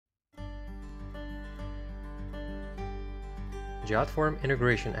JotForm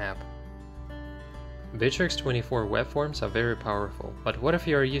integration app. Bittrex24 web forms are very powerful, but what if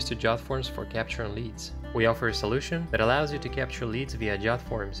you are used to JotForms for capturing leads? We offer a solution that allows you to capture leads via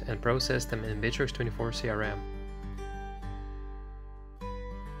JotForms and process them in Bittrex24 CRM.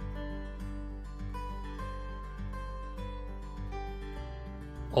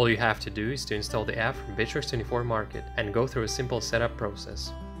 All you have to do is to install the app from Bittrex24 Market and go through a simple setup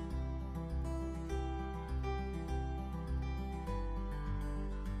process.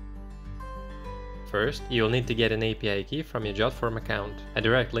 First, you will need to get an API key from your JotForm account. A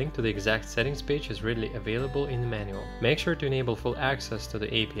direct link to the exact settings page is readily available in the manual. Make sure to enable full access to the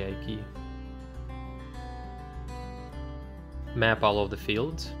API key. Map all of the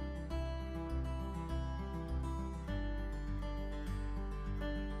fields.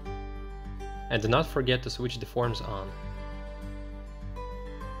 And do not forget to switch the forms on.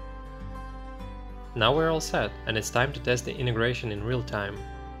 Now we're all set, and it's time to test the integration in real time.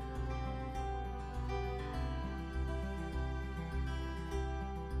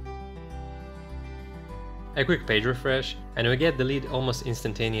 A quick page refresh, and we get the lead almost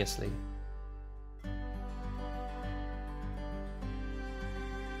instantaneously.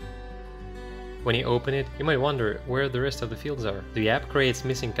 When you open it, you might wonder where the rest of the fields are. The app creates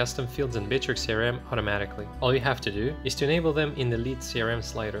missing custom fields in Bittrex CRM automatically. All you have to do is to enable them in the Lead CRM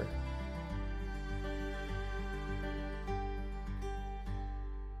slider.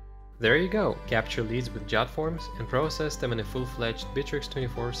 There you go! Capture leads with JotForms and process them in a full-fledged Bittrex24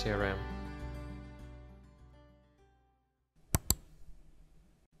 CRM.